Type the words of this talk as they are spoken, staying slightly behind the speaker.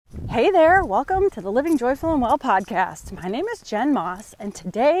Hey there, welcome to the Living Joyful and Well podcast. My name is Jen Moss, and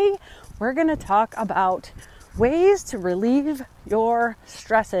today we're going to talk about ways to relieve your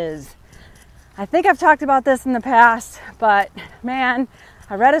stresses. I think I've talked about this in the past, but man,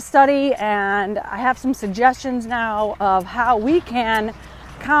 I read a study and I have some suggestions now of how we can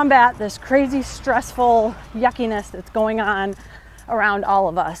combat this crazy, stressful yuckiness that's going on around all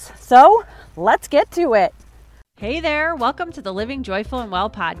of us. So let's get to it. Hey there, welcome to the Living Joyful and Well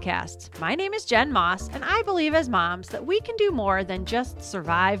podcast. My name is Jen Moss, and I believe as moms that we can do more than just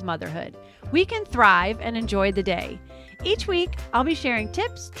survive motherhood. We can thrive and enjoy the day. Each week, I'll be sharing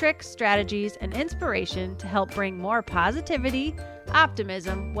tips, tricks, strategies, and inspiration to help bring more positivity,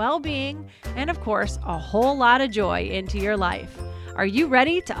 optimism, well-being, and of course, a whole lot of joy into your life. Are you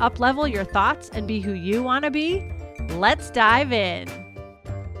ready to up-level your thoughts and be who you want to be? Let's dive in.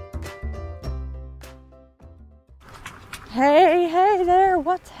 Hey there,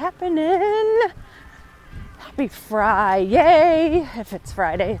 what's happening? Happy Friday. If it's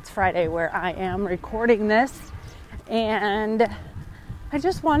Friday where I am recording this. And I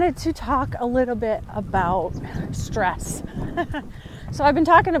just wanted to talk a little bit about stress. So I've been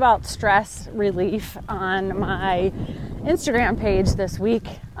talking about stress relief on my Instagram page this week.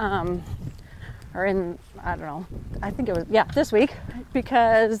 This week,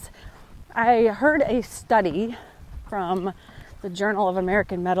 because I heard a study from the Journal of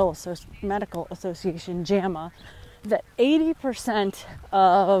American Medical Association, JAMA, that 80%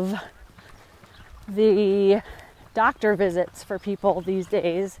 of the doctor visits for people these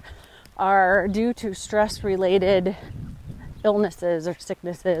days are due to stress-related illnesses or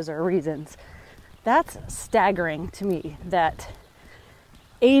sicknesses or reasons. That's staggering to me that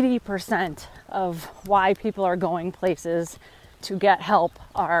 80% of why people are going places to get help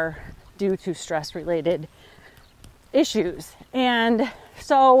are due to stress-related issues. And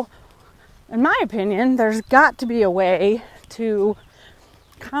so, in my opinion, there's got to be a way to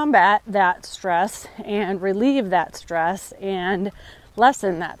combat that stress and relieve that stress and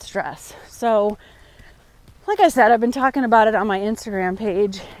lessen that stress. So, like I said, I've been talking about it on my Instagram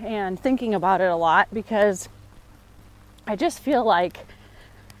page and thinking about it a lot because I just feel like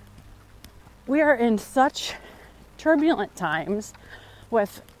we are in such turbulent times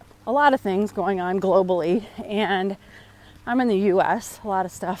with a lot of things going on globally, and I'm in the U.S. A lot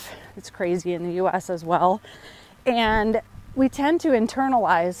of stuff that's crazy in the U.S. as well, and we tend to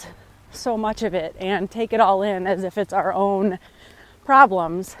internalize so much of it and take it all in as if it's our own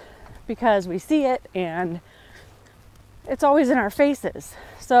problems because we see it and it's always in our faces.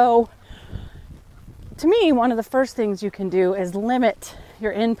 So to me, one of the first things you can do is limit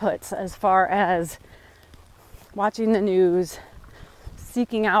your inputs as far as watching the news,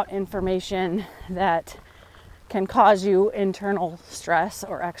 seeking out information that can cause you internal stress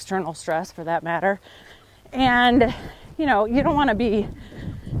or external stress for that matter. And, you don't want to be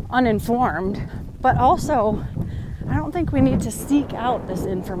uninformed, but also I don't think we need to seek out this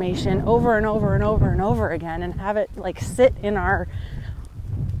information over and over and over and over again and have it sit in our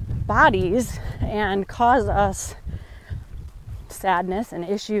bodies and cause us sadness and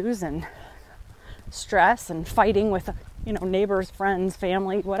issues and stress and fighting with neighbors, friends,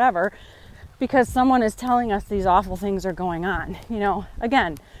 family, whatever, because someone is telling us these awful things are going on.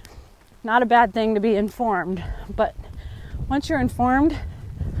 Again, not a bad thing to be informed, but once you're informed,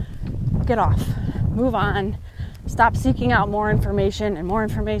 get off, move on, stop seeking out more information and more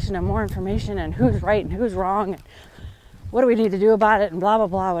information and more information and who's right and who's wrong and what do we need to do about it and blah, blah,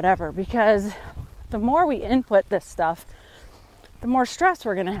 blah, whatever, because the more we input this stuff, the more stress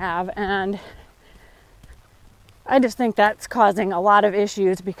we're going to have. And I just think that's causing a lot of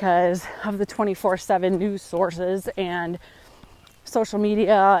issues because of the 24/7 news sources and social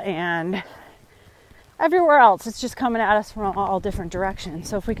media and everywhere else. It's just coming at us from all different directions.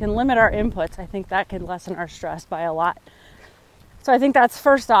 So if we can limit our inputs, I think that can lessen our stress by a lot. So I think that's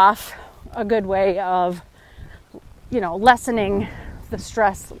first off a good way of, lessening the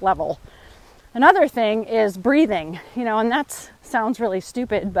stress level. Another thing is breathing, and that sounds really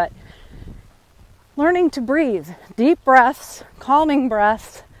stupid, but learning to breathe, deep breaths, calming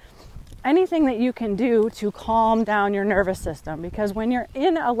breaths, anything that you can do to calm down your nervous system. Because when you're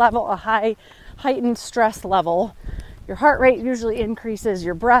in a high heightened stress level, your heart rate usually increases,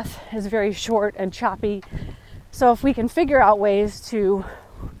 your breath is very short and choppy. So if we can figure out ways to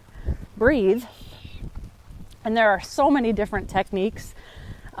breathe, and there are so many different techniques.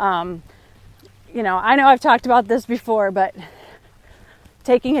 I know I've talked about this before, but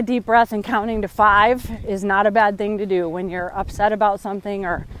taking a deep breath and counting to 5 is not a bad thing to do when you're upset about something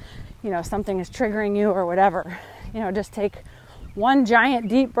or, something is triggering you or whatever. Just take one giant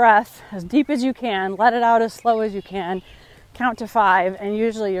deep breath, as deep as you can, let it out as slow as you can, count to 5, and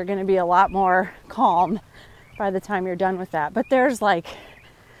usually you're going to be a lot more calm by the time you're done with that. But there's like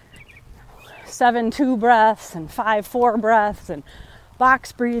 7-2 breaths and 5-4 breaths and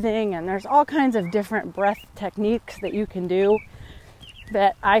box breathing, and there's all kinds of different breath techniques that you can do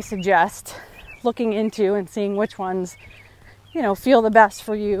that I suggest looking into and seeing which ones, feel the best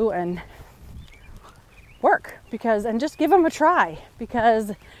for you and work, and just give them a try,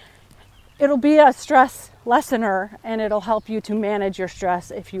 because it'll be a stress lessener and it'll help you to manage your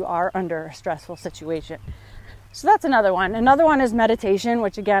stress if you are under a stressful situation. So that's another one. Another one is meditation,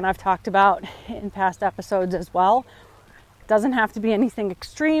 which again, I've talked about in past episodes as well. It doesn't have to be anything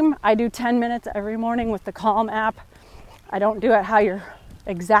extreme. I do 10 minutes every morning with the Calm app. I don't do it how you're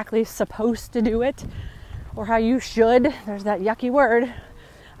exactly supposed to do it or how you should. There's that yucky word.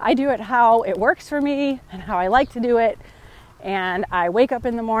 I do it how it works for me and how I like to do it. And I wake up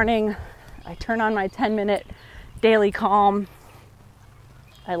in the morning, I turn on my 10-minute daily Calm.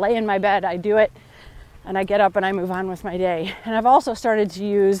 I lay in my bed, I do it, and I get up and I move on with my day. And I've also started to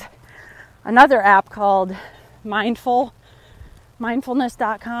use another app called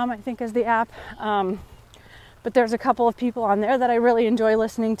mindfulness.com, I think is the app. But there's a couple of people on there that I really enjoy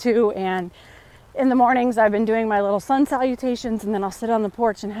listening to. And in the mornings, I've been doing my little sun salutations, and then I'll sit on the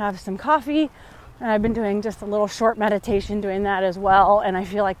porch and have some coffee. And I've been doing just a little short meditation doing that as well. And I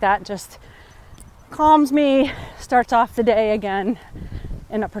feel like that just calms me, starts off the day again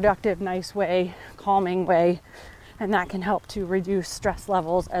in a productive, nice way, calming way. And that can help to reduce stress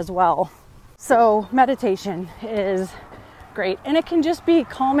levels as well. So meditation is great. And it can just be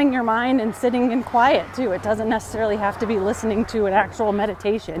calming your mind and sitting in quiet too. It doesn't necessarily have to be listening to an actual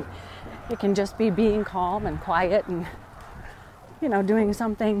meditation. It can just be being calm and quiet and, doing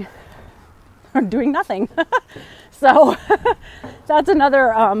something or doing nothing. So that's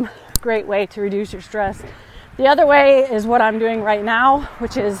another great way to reduce your stress. The other way is what I'm doing right now,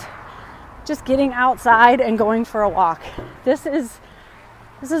 which is just getting outside and going for a walk. This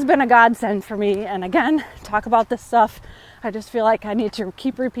has been a godsend for me. And again, talk about this stuff. I just feel like I need to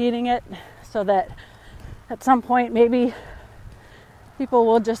keep repeating it so that at some point maybe people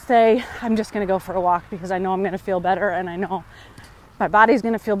will just say, I'm just going to go for a walk because I know I'm going to feel better, and I know my body's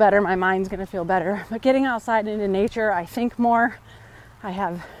going to feel better, my mind's going to feel better. But getting outside into nature, I think more. I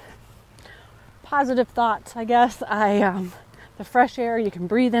have positive thoughts, I guess. The fresh air, you can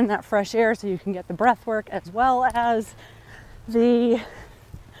breathe in that fresh air so you can get the breath work as well as the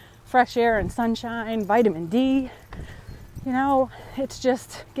fresh air and sunshine, vitamin D. It's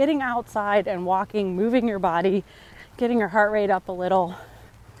just getting outside and walking, moving your body, getting your heart rate up a little.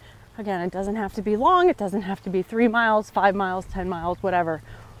 Again, it doesn't have to be long. It doesn't have to be 3 miles, 5 miles, 10 miles, whatever.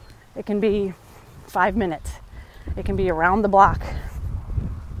 It can be 5 minutes. It can be around the block.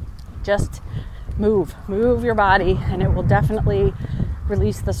 Just move your body, and it will definitely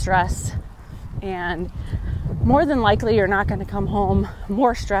release the stress. And more than likely, you're not going to come home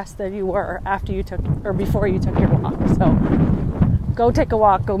more stressed than you were before you took your walk. So go take a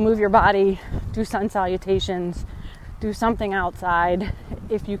walk, go move your body, do sun salutations, do something outside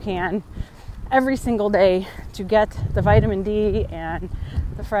if you can every single day to get the vitamin D and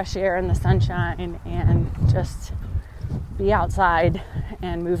the fresh air and the sunshine, and just be outside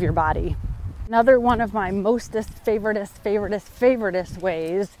and move your body. Another one of my favoriteest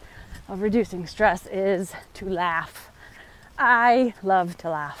ways of reducing stress is to laugh. I love to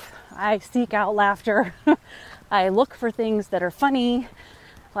laugh. I seek out laughter. I look for things that are funny.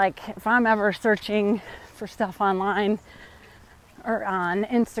 Like if I'm ever searching for stuff online or on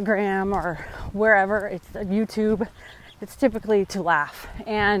Instagram or wherever, it's YouTube, it's typically to laugh.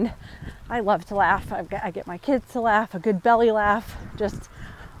 And I love to laugh. I get my kids to laugh. A good belly laugh just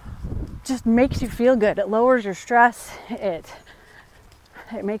makes you feel good. It lowers your stress. It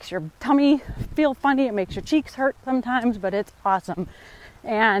makes your tummy feel funny. It makes your cheeks hurt sometimes, but it's awesome.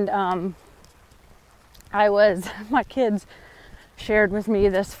 And my kids shared with me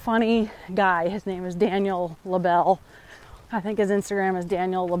this funny guy. His name is Daniel LaBelle. I think his Instagram is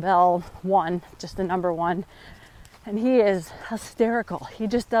Daniel LaBelle 1, just the number 1. And he is hysterical. He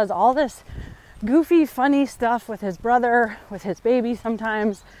just does all this goofy, funny stuff with his brother, with his baby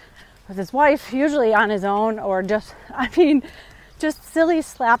sometimes, with his wife, usually on his own, or just silly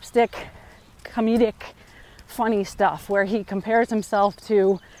slapstick, comedic, funny stuff where he compares himself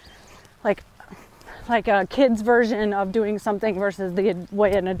to like a kid's version of doing something versus the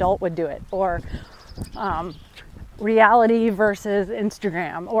way an adult would do it, or reality versus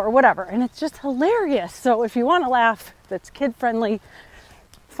Instagram or whatever. And it's just hilarious. So if you want to laugh, that's kid friendly,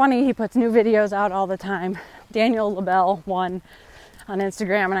 funny, he puts new videos out all the time. Daniel LaBelle 1 on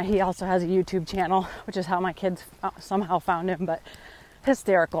Instagram, and he also has a YouTube channel, which is how my kids somehow found him, but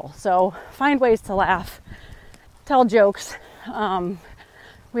hysterical. So find ways to laugh, tell jokes.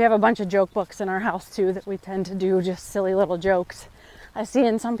 We have a bunch of joke books in our house too that we tend to do just silly little jokes. I see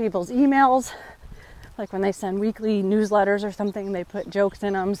in some people's emails, like when they send weekly newsletters or something, they put jokes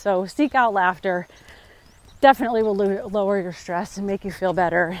in them. So seek out laughter. Definitely will lower your stress and make you feel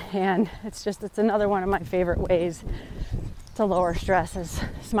better. And it's another one of my favorite ways to lower stress is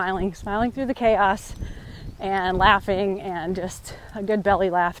smiling through the chaos and laughing, and just a good belly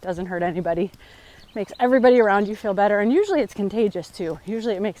laugh doesn't hurt anybody. Makes everybody around you feel better, and usually it's contagious too.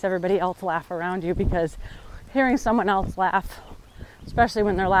 Usually it makes everybody else laugh around you, because hearing someone else laugh, especially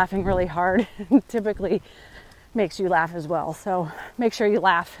when they're laughing really hard, typically makes you laugh as well. So make sure you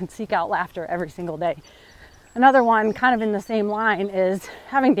laugh and seek out laughter every single day. Another one kind of in the same line is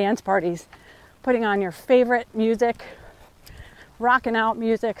having dance parties, putting on your favorite music, rocking out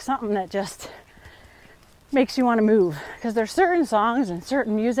music, something that just makes you want to move, because there's certain songs and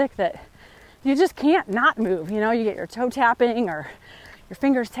certain music that you just can't not move. You know, you get your toe tapping or your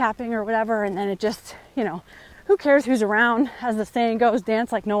fingers tapping or whatever, and then it just, you know, who cares who's around? As the saying goes,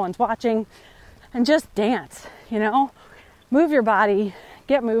 dance like no one's watching, and just dance, you know, move your body,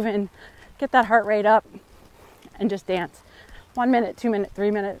 get moving, get that heart rate up, and just dance. 1 minute, 2 minutes, 3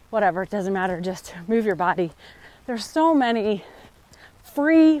 minutes, whatever, it doesn't matter, just move your body. There's so many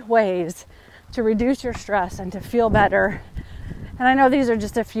free ways to reduce your stress and to feel better. And I know these are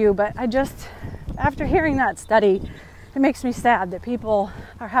just a few, but after hearing that study, it makes me sad that people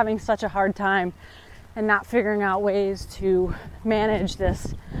are having such a hard time and not figuring out ways to manage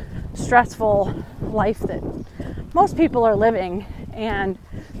this stressful life that most people are living. And,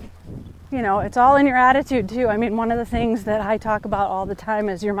 you know, it's all in your attitude too. I mean, one of the things that I talk about all the time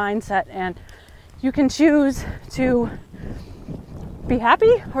is your mindset, and you can choose to be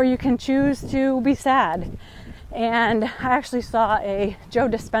happy or you can choose to be sad. And I actually saw a Joe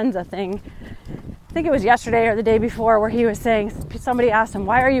Dispenza thing, I think it was yesterday or the day before, where he was saying, somebody asked him,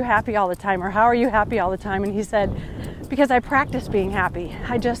 why are you happy all the time, or how are you happy all the time? And he said, because I practice being happy.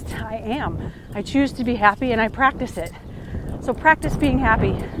 I am. I choose to be happy and I practice it. So practice being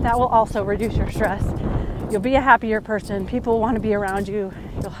happy. That will also reduce your stress. You'll be a happier person. People want to be around you.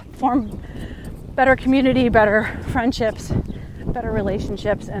 You'll form better community, better friendships, better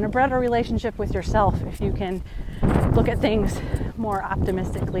relationships, and a better relationship with yourself if you can look at things more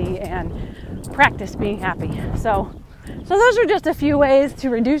optimistically and practice being happy. So those are just a few ways to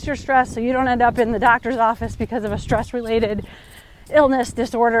reduce your stress so you don't end up in the doctor's office because of a stress-related illness,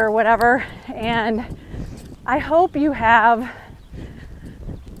 disorder, or whatever. And I hope you have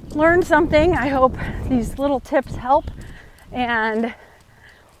learned something. I hope these little tips help. And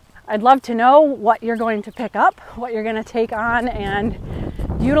I'd love to know what you're going to pick up, what you're going to take on and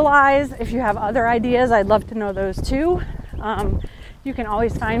utilize. If you have other ideas, I'd love to know those too. You can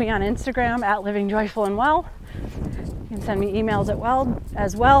always find me on Instagram at Living Joyful and Well. You can send me emails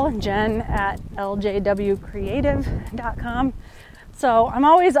as well, Jen at ljwcreative.com. So I'm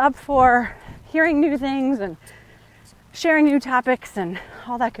always up for hearing new things and sharing new topics and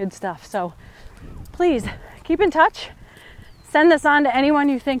all that good stuff. So please keep in touch. Send this on to anyone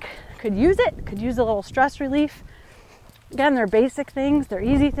you think could use it, could use a little stress relief. Again, they're basic things, they're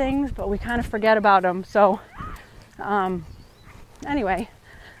easy things, but we kind of forget about them. So anyway,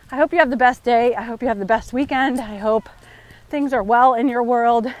 I hope you have the best day. I hope you have the best weekend. I hope things are well in your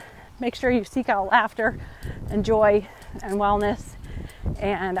world. Make sure you seek out laughter and joy and wellness.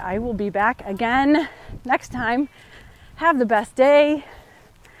 And I will be back again next time. Have the best day.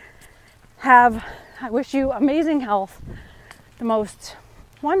 I wish you amazing health, the most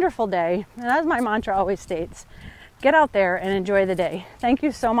wonderful day. And as my mantra always states, get out there and enjoy the day. Thank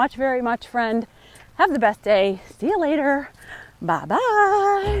you so much, very much, friend. Have the best day. See you later.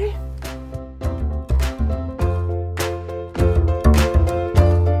 Bye-bye.